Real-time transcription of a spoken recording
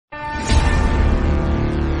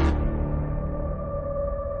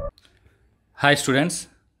Hi students,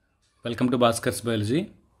 welcome to Bhaskar's biology.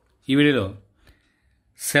 ఈ వీడియోలో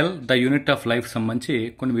cell the unit of life సంబంధించి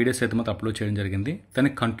కొన్ని వీడియోస్ అయితే మాత్రం అప్లోడ్ చేయడం జరిగింది.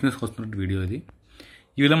 దానికి కంటిన్యూస్ వస్తున్న వీడియో ఇది.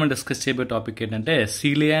 ఈ వీడియో మనం డిస్కస్ చేయబోయే టాపిక్ ఏంటంటే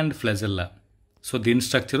సీలియా అండ్ ఫ్లాజెల్లా. సో దీని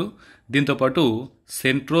స్ట్రక్చరు, దీంతోపాటు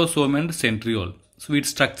సెంట్రోసోమ్ అండ్ సెంట్రియోల్. సో వీటి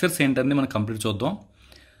స్ట్రక్చర్స్ ఏంటనేది మనం కంప్లీట్ చూద్దాం.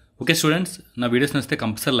 ఓకే స్టూడెంట్స్, నా వీడియోస్ నచ్చితే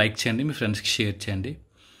కంపల్సరీ లైక్ చేయండి, మీ ఫ్రెండ్స్కి షేర్ చేయండి.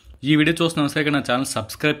 ఈ వీడియో చూసిన సరే నా ఛానల్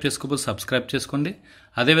సబ్స్క్రైబ్ చేసుకోకపోతే సబ్స్క్రైబ్ చేసుకోండి.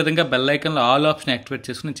 అదేవిధంగా బెల్ ఐకాన్లో ఆల్ ఆప్షన్ యాక్టివేట్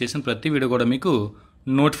చేసుకుని చేసిన ప్రతి వీడియో కూడా మీకు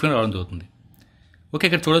నోటిఫికేషన్ రావడం జరుగుతుంది. ఓకే,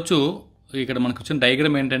 ఇక్కడ చూడొచ్చు, ఇక్కడ మనకు వచ్చిన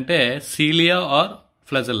డయాగ్రామ్ ఏంటంటే cilia are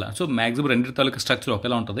flagella. So maximum రెండింటి తాలూకా స్ట్రక్చర్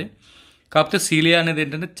ఒకేలా ఉంటుంది. కాకపోతే సీలియా అనేది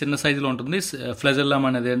ఏంటంటే చిన్న సైజులో ఉంటుంది, ఫ్లాజెల్లా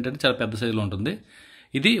అనేది ఏంటంటే చాలా పెద్ద సైజులో ఉంటుంది.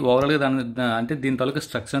 ఇది ఓవరాల్గా అంటే దీని తాలూకా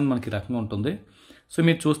స్ట్రక్చర్ మనకి రకంగా ఉంటుంది. సో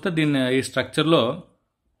మీరు చూస్తే ఈ స్ట్రక్చర్లో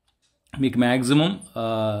మీకు మ్యాక్సిమం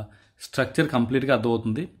స్ట్రక్చర్ కంప్లీట్గా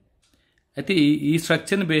అర్థమవుతుంది. అయితే ఈ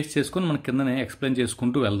స్ట్రక్చర్ని బేస్ చేసుకొని మన కిందనే ఎక్స్ప్లెయిన్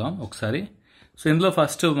చేసుకుంటూ వెళ్దాం ఒకసారి. సో ఇందులో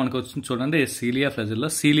ఫస్ట్ మనకు వచ్చింది చూడండి, సీలియా ఫ్లాజెల్లా.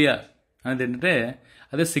 సీలియా అనేది ఏంటంటే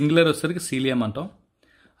అదే సింగులర్ వచ్చేసరికి సీలియం అంటాం,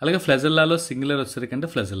 అలాగే ఫ్లాజెల్లాలో సింగులర్ వచ్చేసరికి అంటే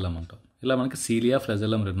ఫ్లాజెల్లం అంటాం. ఇలా మనకి సీలియా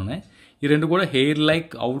ఫ్లాజెల్లం రెండు ఉన్నాయి. ఈ రెండు కూడా hair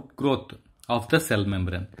like out growth of the cell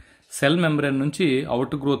membrane. Cell membrane నుంచి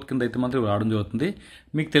అవుట్ గ్రోత్ కింద అయితే మాత్రం రావడం జరుగుతుంది.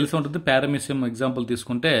 మీకు తెలిసి ఉంటుంది, పారామీసియం ఎగ్జాంపుల్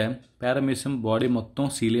తీసుకుంటే పారామీసియం బాడీ మొత్తం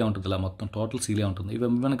సీలియా ఉంటుంది, ఇలా మొత్తం టోటల్ సీలియా ఉంటుంది. ఇవి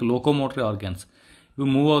మనకి లోకోమోటరీ ఆర్గాన్స్. ఇవి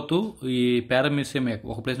మూవ్ అవుతూ ఈ పారామీసియం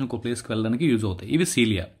ఒక ప్లేస్ నుంచి ఒక ప్లేస్కి వెళ్ళడానికి యూజ్ అవుతాయి. ఇవి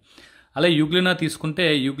సీలియా. అలాగే యూగ్లినా తీసుకుంటే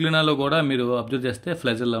యూగ్లినాలో కూడా మీరు అబ్జర్వ్ చేస్తే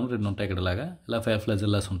ఫ్లాజెల్లా రెండు ఉంటాయి, ఇక్కడలాగా ఇలా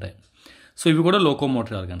ఫ్లాజెల్లాస్ ఉంటాయి. సో ఇవి కూడా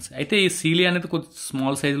లోకోమోటరీ ఆర్గాన్స్. అయితే ఈ సీలియా అనేది కొద్దిగా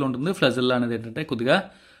స్మాల్ సైజులో ఉంటుంది, ఫ్లాజెల్లా అనేది ఏంటంటే కొద్దిగా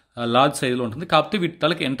లార్జ్ సైజులో ఉంటుంది. కాకపోతే వీటి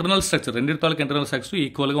తాలూకు ఇంటర్నల్ స్ట్రక్చర్, రెండింటి తాలూకు ఇంటర్నల్ స్ట్రక్చర్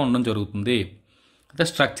ఈక్వల్గా ఉండడం జరుగుతుంది. అయితే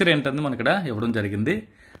స్ట్రక్చర్ ఏంటంటే మన ఇక్కడ ఇవ్వడం జరిగింది.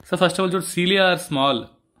 సో ఫస్ట్ ఆఫ్ ఆల్ చూడండి, సీలియా ఆర్ స్మాల్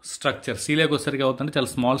స్ట్రక్చర్. సీలియాకి వచ్చేసరికి అవుతుందంటే చాలా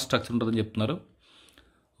స్మాల్ స్ట్రక్చర్ ఉంటుందని చెప్తున్నారు.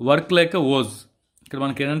 Work like ఓజ్. ఇక్కడ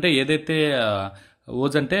మనకి ఏంటంటే ఏదైతే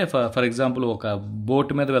ఓజ్ అంటే ఫర్ ఎగ్జాంపుల్ ఒక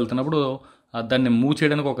బోట్ మీద వెళ్తున్నప్పుడు దాన్ని మూవ్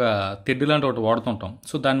చేయడానికి ఒక తెడ్డు లాంటి ఒకటి వాడుతుంటాం.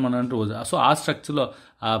 సో దాన్ని మనం అంటే ఓజ్. సో ఆ స్ట్రక్చర్లో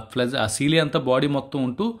ఆ సీలియా అంతా బాడీ మొత్తం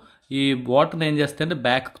ఉంటూ ఈ వాటర్ని ఏం చేస్తే అంటే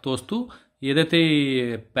బ్యాక్ తోస్తూ ఏదైతే ఈ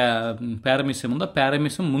పారామీసియం ఉందో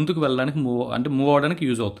పారామీసియం ముందుకు వెళ్ళడానికి మూవ్ అవ్వడానికి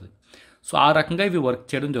యూజ్ అవుతుంది. సో ఆ రకంగా ఇవి వర్క్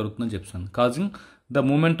చేయడం జరుగుతుందని చెప్తాను. Causing the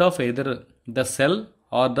moment of either the cell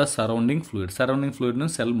are the surrounding fluid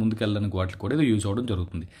నుంచి సెల్ ముందుకు వెళ్ళడానికి వాటికి కూడా ఇది యూజ్ అవ్వడం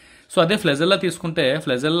జరుగుతుంది. సో అదే ఫ్లాజెల్లా తీసుకుంటే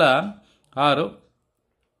ఫ్లాజెల్లా ఆర్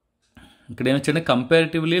ఇక్కడ ఏమొచ్చంటే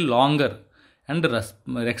comparatively longer and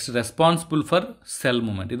responsible for cell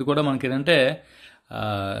moment. ఇది కూడా మనకి ఏంటంటే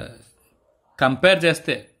కంపేర్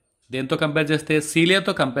చేస్తే దేంతో కంపేర్ చేస్తే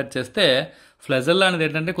సీలియాతో కంపేర్ చేస్తే ఫ్లాజెల్లా అనేది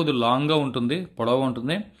ఏంటంటే కొద్దిగా లాంగ్గా ఉంటుంది, పొడవుగా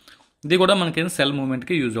ఉంటుంది. ఇది కూడా మనకి సెల్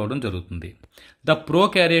మూమెంట్కి యూజ్ అవ్వడం జరుగుతుంది. The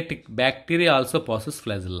prokaryotic bacteria also process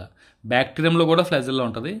flagella. బ్యాక్టీరియంలో కూడా ఫ్లాజెల్లా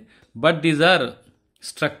ఉంటుంది, but these are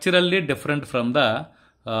structurally different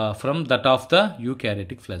from that of the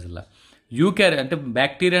eukaryotic flagella. అంటే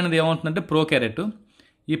బ్యాక్టీరియా అనేది ఏమవుతుందంటే ప్రోకారియోట్.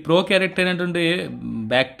 ఈ ప్రోకారియోట్ అనేటువంటి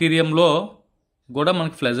బ్యాక్టీరియంలో కూడా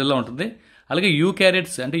మనకి ఫ్లాజెల్లా ఉంటుంది. అలాగే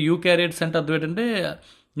యూకారియోట్స్ అంటే అర్థం ఏంటంటే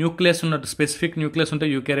న్యూక్లియస్ ఉన్నట్టు, స్పెసిఫిక్ న్యూక్లియస్ ఉంటే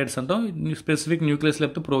యూకారియోట్స్ అంటాం, స్పెసిఫిక్ న్యూక్లియస్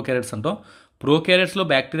లేకపోతే ప్రోకారియోట్స్ అంటాం. ప్రోకారియోట్స్లో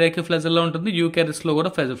బ్యాక్టీరియాకి ఫ్లాజెల్లా ఉంటుంది, యూకారియోట్స్లో కూడా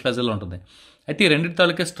ఫ్లాజెల్లా ఉంటుంది. అయితే ఈ రెండింటి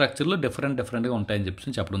తాలూకా స్ట్రక్చర్లు డిఫరెంట్గా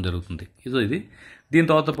ఉంటాయని చెప్పడం జరుగుతుంది. ఇది దీని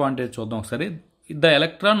తర్వాత పాయింట్ చూద్దాం ఒకసారి. The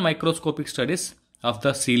electron microscopic studies of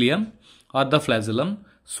the సీలియం are the ఫ్లాజెల్లం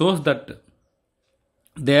shows that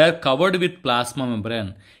they are covered with plasma membrane.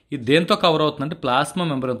 ఇది దేంతో కవర్ అవుతుందంటే ప్లాస్మా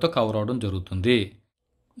మెంబ్రేన్తో కవర్ అవడం జరుగుతుంది.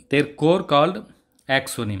 There core called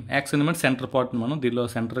యాక్సోనియం. యాక్సోనియం అంటే సెంటర్ పార్ట్, మనం దీనిలో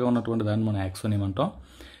సెంటర్గా ఉన్నటువంటి దాన్ని మనం యాక్సోనియం అంటాం.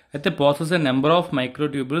 అయితే process A number of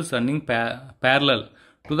microtubules running parallel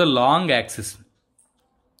to the long axis.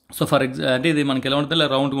 So అంటే ఇది మనకి ఎలా ఉంటుంది, ఇలా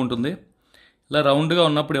రౌండ్గా ఉంటుంది. ఇలా రౌండ్గా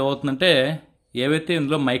ఉన్నప్పుడు ఏమవుతుందంటే ఏవైతే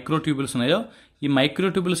ఇందులో మైక్రోట్యూబ్యూల్స్ ఉన్నాయో ఈ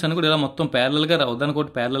మైక్రోట్యూబ్యూల్స్ అని కూడా ఇలా మొత్తం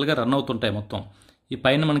ప్యారలల్గా రన్ అవుతుంటాయి. మొత్తం ఈ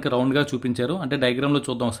పైన మనకి రౌండ్గా చూపించారు, అంటే డయాగ్రామ్లో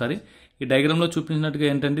చూద్దాం ఒకసారి. ఈ డయాగ్రామ్లో చూపించినట్టుగా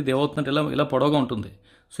ఏంటంటే ఇది ఏమవుతుందంటే ఇలా పొడవుగా ఉంటుంది.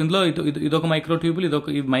 సో ఇందులో ఇదొక మైక్రోట్యూబుల్,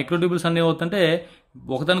 ఈ మైక్రోట్యూబుల్స్ అన్నీ ఏమవుతుంటే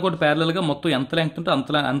ఒకదానికొకటి ప్యారలల్గా మొత్తం ఎంత లెంగ్త్ ఉంటే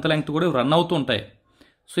అంత లెంగ్త్ కూడా రన్ అవుతూ ఉంటాయి.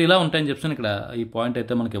 సో ఇలా ఉంటాయని చెప్తాను ఇక్కడ ఈ పాయింట్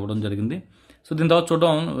అయితే మనకి ఇవ్వడం జరిగింది. సో దీని తర్వాత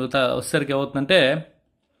చూడడం వచ్చేసరికి ఏమవుతుందంటే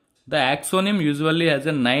the యాక్సోనియం usually has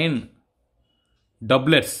a 9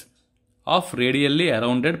 doublets of radially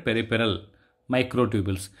అరౌండెడ్ peripheral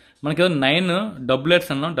మైక్రోట్యూబుల్స్. మనకి 9 డబ్లెట్స్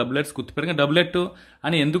అన్నాం, డబ్లెట్స్ గుర్తుపెరగా డబ్లెట్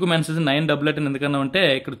అని ఎందుకు మెన్షన్ 9 డబ్లెట్ అని ఎందుకన్నా అంటే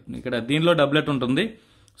ఇక్కడ దీనిలో డబ్లెట్ ఉంటుంది.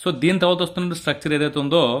 సో దీని తర్వాత వస్తున్న స్ట్రక్చర్ ఏదైతే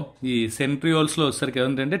ఉందో ఈ సెంట్రియోల్స్లో వచ్చేసరికి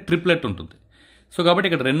ఏంటంటే ట్రిప్లెట్ ఉంటుంది. సో కాబట్టి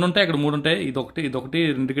ఇక్కడ 2 ఉంటాయి, ఇక్కడ 3 ఉంటాయి. ఇదొకటి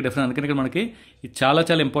రెండుకి డిఫరెంట్. అందుకని ఇక్కడ మనకి ఇది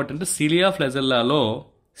చాలా ఇంపార్టెంట్. సీలియా ఫ్లాజెల్లాలో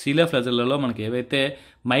సీలియా ఫ్లాజెల్లాలో మనకి ఏవైతే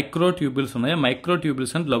మైక్రోట్యూబ్యూల్స్ ఉన్నాయో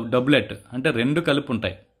మైక్రోట్యూబ్యూల్స్ అంటే డబ్లెట్ అంటే రెండు కలిపి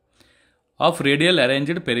ఉంటాయి of radial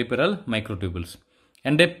arranged peripheral microtubules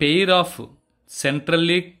and a pair of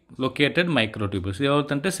centrally located microtubules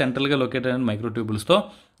ఏమవుతుందంటే సెంట్రల్గా లొకేటెడ్ అయిన మైక్రోట్యూబ్యూల్స్తో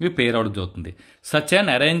ఇవి పెయిర్ అవడం జరుగుతుంది. Such an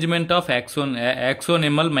arrangement of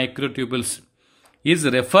యాక్సోనిమల్ microtubules is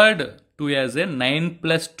referred to as a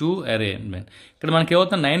 9+2 arrangement. ఇక్కడ మనకి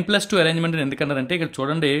ఏమవుతుంది 9+2 అరేంజ్మెంట్ ఎందుకంటారంటే ఇక్కడ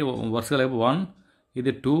చూడండి వరుసగా 1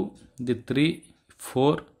 ఇది 2 ఇది 3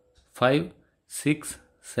 4 5 6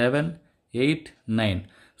 7 8 9.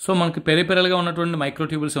 సో మనకి పెరిపెరల్గా ఉన్నటువంటి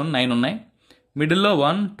మైక్రోట్యూబుల్స్ 9 ఉన్నాయి, మిడిల్లో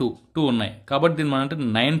 1 2 ఉన్నాయి. కాబట్టి దీన్ని మనం అంటే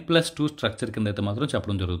 9+2 స్ట్రక్చర్ కింద అయితే మాత్రం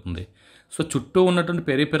చెప్పడం జరుగుతుంది. సో చుట్టూ ఉన్నటువంటి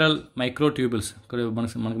పెరిపెరల్ మైక్రోట్యూబుల్స్ ఇక్కడ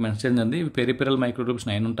మనకి మెన్షన్ చేయండి, ఇవి పెరిపెరల్ మైక్రోట్యూబుల్స్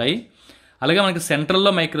 9 ఉంటాయి. అలాగే మనకి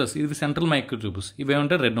సెంట్రల్లో మైక్రోస్ ఇది సెంట్రల్ మైక్రోట్యూబుల్స్ ఇవి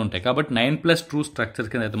ఏమంటే 2 ఉంటాయి. కాబట్టి 9+2 స్ట్రక్చర్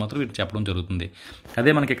కింద అయితే మాత్రం వీటి చెప్పడం జరుగుతుంది.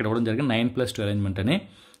 అదే మనకి ఇక్కడ ఇవ్వడం జరిగింది 9+2 అరేంజ్మెంట్ అని.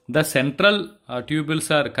 The central tubules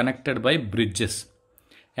are connected by bridges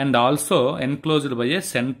and also enclosed by A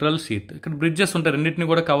central sheet. ఇక్కడ బ్రిడ్జెస్ ఉంటాయి, రెండింటిని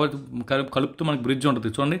కూడా కలుపుతూ మనకి బ్రిడ్జ్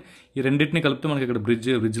ఉంటుంది. చూడండి ఈ రెండింటిని కలుపుతూ మనకి ఇక్కడ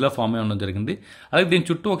బ్రిడ్జ్లా ఫామ్ అయి ఉండడం జరిగింది. అలాగే దీని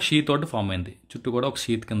చుట్టూ ఒక షీట్ తోటి ఫామ్ అయింది, చుట్టూ కూడా ఒక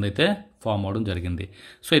షీట్ కింద అయితే ఫామ్ అవడం జరిగింది.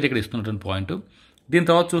 సో ఇది ఇక్కడ ఇస్తున్నటువంటి పాయింట్. దీని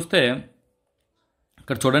తర్వాత చూస్తే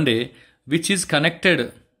ఇక్కడ చూడండి which is connected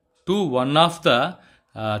to one of the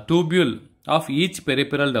tubule of each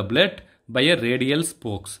peripheral డబ్లెట్ by a radial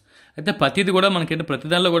spokes. అయితే ప్రతిది కూడా మనకి ప్రతి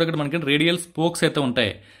దానిలో కూడా ఇక్కడ మనకి రేడియల్ స్పోక్స్ అయితే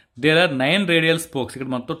ఉంటాయి. There are 9 radial spokes.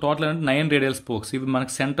 ఇక్కడ మొత్తం టోటల్ అంటే 9 రేడియల్ స్పోక్స్. ఇవి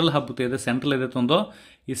మనకి సెంట్రల్ హబ్ సెంట్రల్ ఏదైతే ఉందో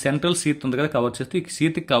ఈ సెంట్రల్ షీట్ ఉంది కదా కవర్ చేస్తూ ఈ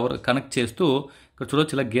షీట్కి కనెక్ట్ చేస్తూ ఇక్కడ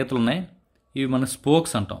చూడొచ్చు ఇలా గీతలు ఉన్నాయి, ఇవి మన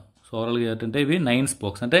స్పోక్స్ అంటాం. సో ఓవరాల్గా ఏంటంటే ఇవి 9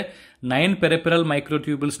 స్పోక్స్ అంటే 9 పెరిపెరల్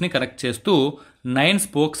మైక్రోట్యూబుల్స్ని కనెక్ట్ చేస్తూ 9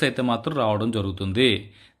 స్పోక్స్ అయితే మాత్రం రావడం జరుగుతుంది.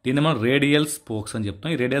 దీన్ని మనం రేడియల్ స్పోక్స్ అని చెప్తాం.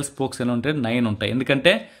 ఈ రేడియల్ స్పోక్స్ ఎలా ఉంటాయి 9 ఉంటాయి,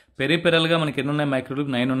 ఎందుకంటే పెరిపెరల్గా మనకి ఎన్ని ఉన్నాయి మైక్రోట్యూబ్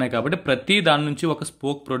 9 ఉన్నాయి. కాబట్టి ప్రతి దాని నుంచి ఒక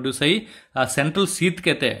స్పోక్ ప్రొడ్యూస్ అయ్యి ఆ సెంట్రల్ షీట్కి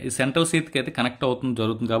అయితే కనెక్ట్ అవుతుంది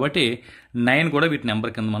జరుగుతుంది. కాబట్టి 9 కూడా వీటి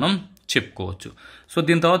నెంబర్ కింద మనం చెప్పుకోవచ్చు. సో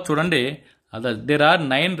దీని తర్వాత చూడండి దేర్ ఆర్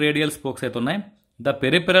 9 రేడియల్ స్పోక్స్ అయితే ఉన్నాయి. The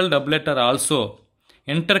peripheral డబ్లెట్ are also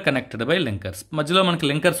inter connected by linkers. మధ్యలో మనకి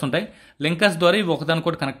లింకర్స్ ఉంటాయి, లింకర్స్ ద్వారా ఇవి ఒకదాని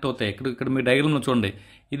కూడా కనెక్ట్ అవుతాయి. ఇక్కడ మీ డయాగ్రామ్లో చూడండి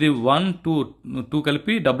ఇది 1 2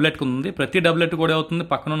 కలిపి డబ్లెట్కి ఉంది. ప్రతి డబ్లెట్ కూడా అవుతుంది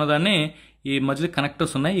పక్కన ఉన్నదాన్ని ఈ మధ్యలో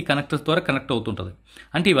కనెక్టర్స్ ఉన్నాయి, ఈ కనెక్టర్స్ ద్వారా కనెక్ట్ అవుతుంటుంది.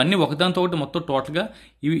 అంటే ఇవన్నీ ఒకదానితో ఒకటి మొత్తం టోటల్గా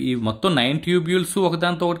ఇవి మొత్తం 9 ట్యూబ్యూల్స్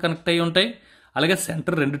ఒకదానితో ఒకటి కనెక్ట్ అయ్యి ఉంటాయి. అలాగే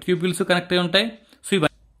సెంటర్ 2 ట్యూబ్యూల్స్ కనెక్ట్ అయ్యి ఉంటాయి. సో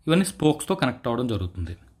ఇవన్నీ స్పోక్స్తో కనెక్ట్ అవ్వడం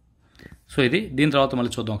జరుగుతుంది. సో ఇది దీని తర్వాత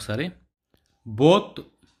మళ్ళీ చూద్దాం ఒకసారి. Both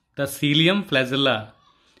the సీలియం flagella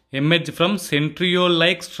emerge from centriole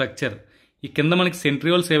like structure. ఈ కింద మనకి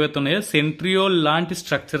సెంట్రియోల్స్ ఏవైతే ఉన్నాయో సెంట్రియోల్ లాంటి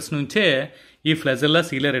స్ట్రక్చర్స్ నుంచే ఈ ఫ్లాజెల్లా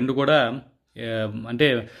సీలియా రెండు కూడా అంటే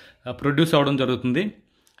ప్రొడ్యూస్ అవ్వడం జరుగుతుంది.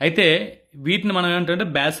 అయితే వీటిని మనం ఏంటంటే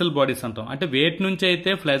బ్యాసిల్ బాడీస్ అంటాం. అంటే వేటి నుంచి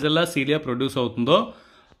అయితే ఫ్లాజెల్లా సీలియా ప్రొడ్యూస్ అవుతుందో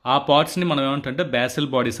ఆ పార్ట్స్ని మనం ఏమంటే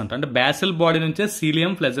బ్యాసిల్ బాడీస్ అంటాం. అంటే బ్యాసిల్ బాడీ నుంచే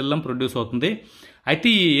సీలియం ఫ్లాజెల్లం ప్రొడ్యూస్ అవుతుంది. అయితే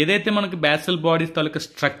ఏదైతే మనకి బ్యాసిల్ బాడీస్ తాలూకా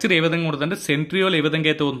స్ట్రక్చర్ ఏ విధంగా ఉంటుందంటే సెంట్రియోల్ ఏ విధంగా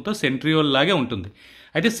అయితే ఉంటుందో సెంట్రియోల్ లాగే ఉంటుంది.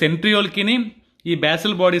 అయితే సెంట్రియోల్కి ఈ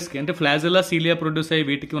బ్యాసిల్ బాడీస్కి అంటే ఫ్లాజెల్లా సీలియా ప్రొడ్యూస్ అయ్యే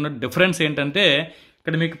వీటికి ఉన్న డిఫరెన్స్ ఏంటంటే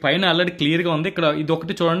ఇక్కడ మీకు పైన ఆల్రెడీ క్లియర్గా ఉంది. ఇక్కడ ఇది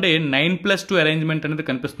ఒకటి చూడండి 9+2 అరేంజ్మెంట్ అనేది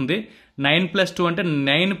కనిపిస్తుంది. 9+2 అంటే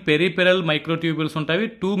 9 పెరిపెరల్ మైక్రోట్యూబుల్స్ ఉంటాయి,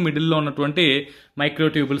 2 మిడిల్లో ఉన్నటువంటి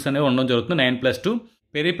మైక్రోట్యూబుల్స్ అనేవి ఉండడం జరుగుతుంది. 9+2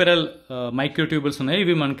 పెరిపెరల్ మైక్రోట్యూబుల్స్ ఉన్నాయి,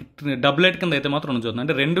 ఇవి మనకి డబ్లెట్ కింద అయితే మాత్రం ఉండడం జరుగుతుంది.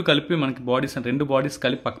 అంటే రెండు కలిపి మనకి రెండు బాడీస్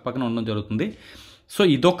కలిపి పక్కన ఉండడం జరుగుతుంది. సో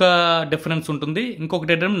ఇదొక డిఫరెన్స్ ఉంటుంది.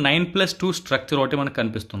 ఇంకొకటి ఏంటంటే 9+2 స్ట్రక్చర్ ఒకటి మనకు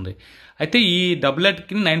కనిపిస్తుంది. అయితే ఈ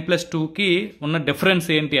డబ్లెట్కి 9+2కి ఉన్న డిఫరెన్స్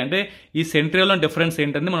ఏంటి అంటే ఈ సెంట్రియోల్లో డిఫరెన్స్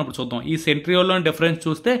ఏంటంటే మనం ఇప్పుడు చూద్దాం. ఈ సెంట్రియోల్లో డిఫరెన్స్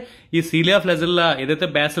చూస్తే ఈ సీలియా ఫ్లాజెల్లా ఏదైతే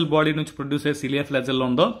బ్యాసిల్ బాడీ నుంచి ప్రొడ్యూస్ అయ్యే సీలియా ఫ్లాజెల్లా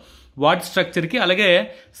ఉందో వాటి స్ట్రక్చర్కి అలాగే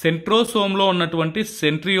సెంట్రోసోమ్లో ఉన్నటువంటి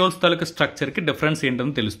సెంట్రియోల్స్ తాలూకా స్ట్రక్చర్కి డిఫరెన్స్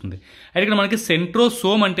ఏంటని తెలుస్తుంది. అయితే ఇక్కడ మనకి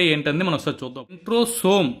సెంట్రోసోమ్ అంటే ఏంటని మనం ఒకసారి చూద్దాం.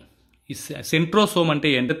 సెంట్రోసోమ్ అంటే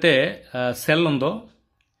ఏంటంటే సెల్ ఉందో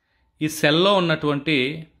ఈ సెల్లో ఉన్నటువంటి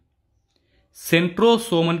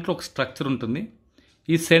సెంట్రోసోమ్ అంటే ఒక స్ట్రక్చర్ ఉంటుంది.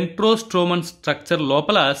 ఈ సెంట్రోస్ట్రోమన్ స్ట్రక్చర్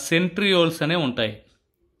లోపల సెంట్రియోల్స్ అనేవి ఉంటాయి,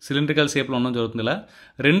 సిలిండ్రికల్ షేప్లో ఉండడం జరుగుతుంది. ఇలా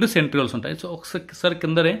 2 సెంట్రియోల్స్ ఉంటాయి. సో ఒకసారి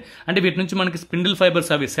కిందనే అంటే వీటి నుంచి మనకి స్పిండిల్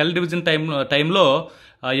ఫైబర్స్ అవి సెల్ డివిజన్ టైంలో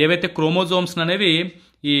ఏవైతే క్రోమోజోమ్స్ అనేవి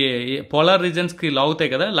ఈ పోలార్ రీజన్స్కి లాగుతాయి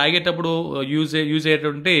కదా, లాగేటప్పుడు యూజ్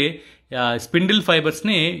అయ్యేటువంటి స్పిండిల్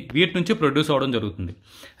ఫైబర్స్ని వీటి నుంచి ప్రొడ్యూస్ అవ్వడం జరుగుతుంది.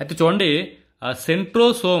 అయితే చూడండి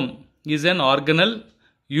centrosome is an organelle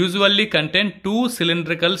usually contain 2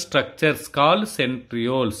 cylindrical structures called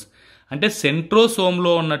centrioles. అంటే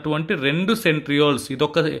సెంట్రోసోమ్లో ఉన్నటువంటి 2 సెంట్రియోల్స్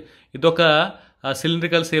ఇదొక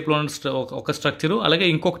సిలిండ్రికల్ షేప్లో ఉన్న ఒక స్ట్రక్చరు, అలాగే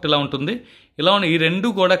ఇంకొకటి ఇలా ఉంటుంది. ఇలా ఉన్న ఈ రెండు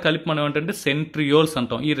కూడా కలిపి మనం ఏంటంటే సెంట్రియోల్స్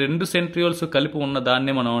అంటాం. ఈ రెండు సెంట్రియోల్స్ కలిపి ఉన్న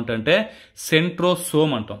దాన్ని మనం ఏంటంటే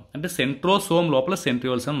సెంట్రోసోమ్ అంటాం. అంటే సెంట్రోసోమ్ లోపల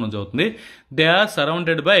సెంట్రియోల్స్ అని మనం చదువుతుంది. దే ఆర్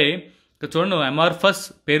సరౌండెడ్ బై, ఇక్కడ చూడండి, అమార్ఫస్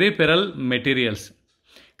పెరిపెరల్ మెటీరియల్స్.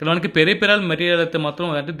 ఇక్కడ మనకి పెరిపెరల్ మెటీరియల్ అయితే మాత్రం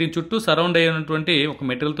అంటే దీని చుట్టూ సరౌండ్ అయినటువంటి ఒక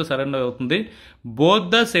మెటీరియల్తో సరౌండ్ అవుతుంది. బోత్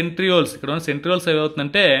ద సెంట్రియోల్స్, ఇక్కడ ఉన్న సెంట్రియోల్స్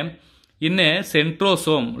ఏమవుతుందంటే ఇన్ ఏ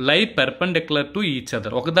సెంట్రోసోమ్ లై perpendicular to each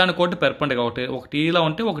other. ఒకదానికోటి perpendicular, ఒకటి ఇలా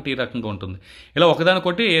ఉంటే ఒకటి ఈ రకంగా ఉంటుంది. ఇలా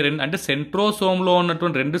ఒకదానికోటి రెండు, అంటే సెంట్రోసోమ్లో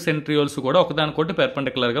ఉన్నటువంటి రెండు సెంట్రియోల్స్ కూడా ఒకదానికోటి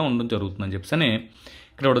పెర్పెండిక్యులర్గా ఉండడం జరుగుతుందని చెప్పని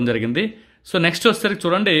ఇక్కడ ఇవ్వడం జరిగింది. సో నెక్స్ట్ వచ్చేసరికి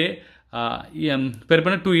చూడండి,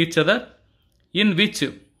 perpendicular to each other in which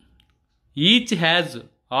each has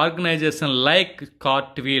organisation like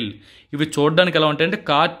cart wheel. ఇవి చూడడానికి ఎలా ఉంటాయంటే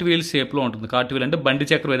కార్ట్ వీల్ షేప్లో ఉంటుంది. కార్ట్ వీల్ అంటే బండి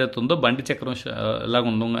చక్రం ఏదైతే ఉందో బండి చక్రం లాగా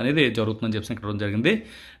ఉండడం అనేది జరుగుతుందని చెప్పి ఇక్కడ జరిగింది.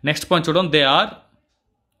 నెక్స్ట్ పాయింట్ చూడడం, they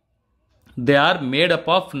are made up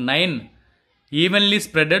of 9 evenly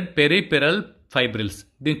spreaded peripheral fibrils.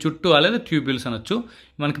 దీని చుట్టూ అలాగే ట్యూబ్యూల్స్ అనొచ్చు.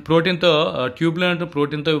 మనకి ప్రోటీన్తో ట్యూబ్యుల్ అంటే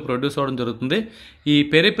ప్రోటీన్తో ఇవి ప్రొడ్యూస్ అవ్వడం జరుగుతుంది. ఈ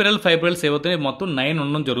పెరిపెరల్ ఫైబ్రిల్స్ ఏవైతే మొత్తం 9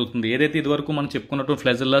 ఉండడం జరుగుతుంది. ఏదైతే ఇదివరకు మనం చెప్పుకున్నట్టు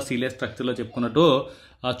ఫ్లెజెల్లా సిలియా స్ట్రక్చర్లో చెప్పుకున్నట్టు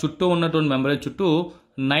ఆ చుట్టూ ఉన్నటువంటి మెంబ్రేన్ చుట్టూ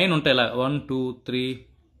 9 ఉంటాయి. ఇలా 1 2 3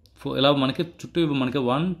 4 ఇలా మనకి చుట్టూ మనకి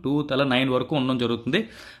 1 2 అలా 9 వరకు ఉండడం జరుగుతుంది.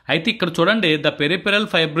 అయితే ఇక్కడ చూడండి, ద పెరిపెరల్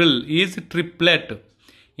ఫైబ్రిల్ ఈజ్ ట్రిప్లెట్.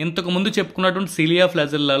 ఇంతకు ముందు చెప్పుకున్నటువంటి సిలియా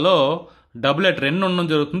ఫ్లెజెల్లాలో డబులెట్ 2 ఉండడం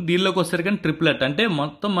జరుగుతుంది. దీనిలోకి వచ్చేసరికి ట్రిప్లెట్ అంటే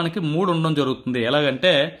మొత్తం మనకి 3 ఉండడం జరుగుతుంది.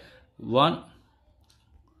 ఎలాగంటే 1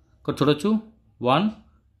 ఇక్కడ చూడొచ్చు 1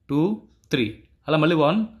 2 3 అలా మళ్ళీ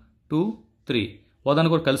 1 2 3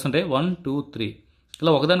 ఒకదానికి కూడా కలిసి ఉంటాయి. 1 2 3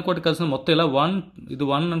 ఇలా ఒకదానికోటి కలిసి మొత్తం ఇలా 1 ఇది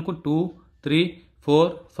 1 అనుకో 2 3 4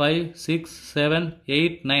 5 6 7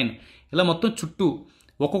 8 9 ఇలా మొత్తం చుట్టూ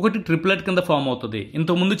ఒక్కొక్కటి ట్రిప్లెట్ కింద ఫామ్ అవుతుంది.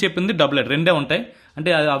 ఇంతకుముందు చెప్పింది డబులెట్ 2 ఉంటాయి, అంటే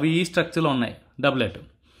అవి ఈ స్ట్రక్చర్లో ఉన్నాయి డబులెట్.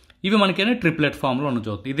 ఇవి మనకైనా ట్రిప్లెట్ ఫామ్లో ఉన్న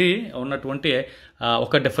చదువుతుంది. ఇది ఉన్నటువంటి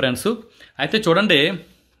ఒక డిఫరెన్స్. అయితే చూడండి,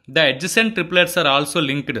 the adjacent triplets are also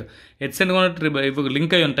linked. Adjacent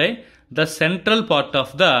link అయి ఉంటాయి. The central part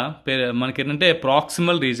of the మనకి ఏంటంటే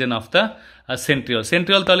proximal reason of the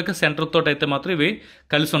centriole taluka centre తోటి అయితే మాత్రం ఇవి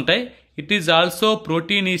కలిసి ఉంటాయి. It is also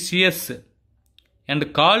proteinaceous and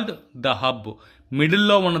called the hub.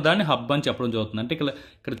 మిడిల్లో ఉన్నదాన్ని హబ్ అని చెప్పడం జరుగుతుంది. అంటే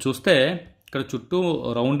ఇక్కడ చూస్తే ఇక్కడ చుట్టూ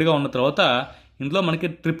రౌండ్గా ఉన్న తర్వాత ఇందులో మనకి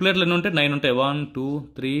ట్రిప్లెట్లు ఎన్ని ఉంటాయి? 9 ఉంటాయి. 1 2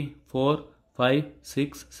 3 4 5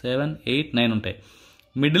 6 7 8 9 ఉంటాయి.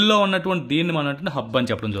 మిడిల్లో ఉన్నటువంటి దీన్ని మనం అంటే హబ్ అని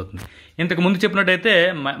చెప్పడం జరుగుతుంది. ఇంతకు ముందు చెప్పినట్టయితే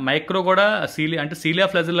మైక్రో కూడా సిలియా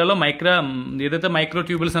ఫ్లెజెల్లాలో ఏదైతే మైక్రో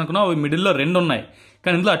ట్యూబుల్స్ అనుకున్నా అవి మిడిల్లో 2 ఉన్నాయి.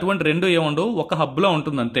 కానీ ఇందులో అటువంటి 2 ఏముండవు, ఒక హబ్లో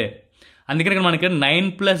ఉంటుంది అంతే. అందుకని ఇక్కడ మనకి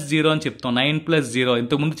 9+0 అని చెప్తాం. 9+0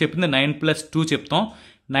 ఇంతకుముందు చెప్పింది 9+2 చెప్తాం.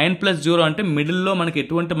 9+0 అంటే మిడిల్లో మనకి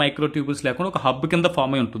ఎటువంటి మైక్రో ట్యూబుల్స్ లేకుండా ఒక హబ్ కింద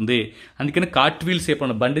ఫామ్ అయి ఉంటుంది. అందుకని కార్ట్ వీల్ షేప్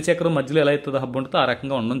ఉండదు, బండి చక్రం మధ్యలో ఎలా అయితే హబ్ ఉంటుందో ఆ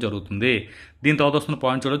రకంగా ఉండడం జరుగుతుంది. దీని తర్వాత వస్తున్న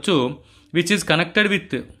పాయింట్ చూడొచ్చు, which is connected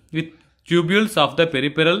with tubules of the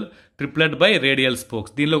peripheral triplet by radial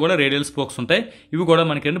spokes. దీనిలో కూడా రేడియల్ స్పోక్స్ ఉంటాయి. ఇవి కూడా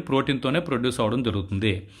మనకి ప్రోటీన్తోనే ప్రొడ్యూస్ అవ్వడం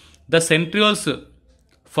జరుగుతుంది. The centrioles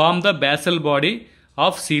form the basal body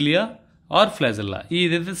of cilia are flagella.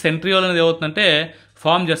 ఇదైతే సెంట్రియోల్ అనేది ఏమవుతుందంటే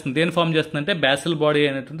ఫామ్ చేస్తుంది. దేని ఫామ్ చేస్తుందంటే బేసల్ బాడీ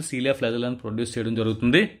అనేటువంటి సిలియా ఫ్లాజెల్లాని ప్రొడ్యూస్ చేయడం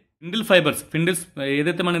జరుగుతుంది. స్పిండిల్ ఫైబర్స్,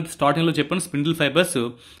 ఏదైతే మనం స్టార్టింగ్లో చెప్పాను spindle fibres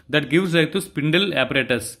that gives right to spindle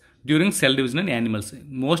apparatus during cell division in animals.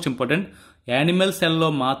 Most important, animal సెల్లో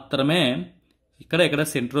మాత్రమే ఇక్కడ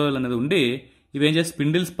సెంట్రోల్ అనేది ఉండి ఇవేం చేసి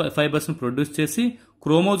స్పిండిల్ ఫైబర్స్ని ప్రొడ్యూస్ చేసి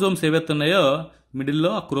క్రోమోజోమ్స్ ఏవైతే ఉన్నాయో మిడిల్లో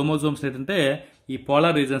ఆ క్రోమోజోమ్స్ ఏంటంటే ఈ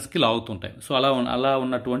పోలార్ రీజన్స్కి లాగుతుంటాయి. సో అలా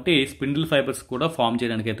ఉన్నటువంటి స్పిండిల్ ఫైబర్స్ కూడా ఫామ్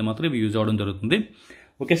చేయడానికి అయితే మాత్రం ఇవి యూజ్ అవ్వడం జరుగుతుంది.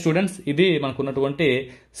 ఓకే స్టూడెంట్స్, ఇది మనకు ఉన్నటువంటి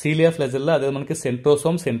సిలియా ఫ్లాజెల్లా, అదే మనకి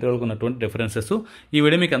సెంట్రోసోమ్ సెంట్రియోల్కి ఉన్నటువంటి డిఫరెన్సెస్. ఈ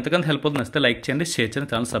వీడియో మీకు ఎంతకంత హెల్ప్ అవుతుంది, నచ్చితే లైక్ చేయండి, షేర్ చేయండి,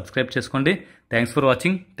 ఛానల్ సబ్స్క్రైబ్ చేసుకోండి. Thanks for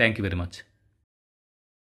watching. Thank you very much.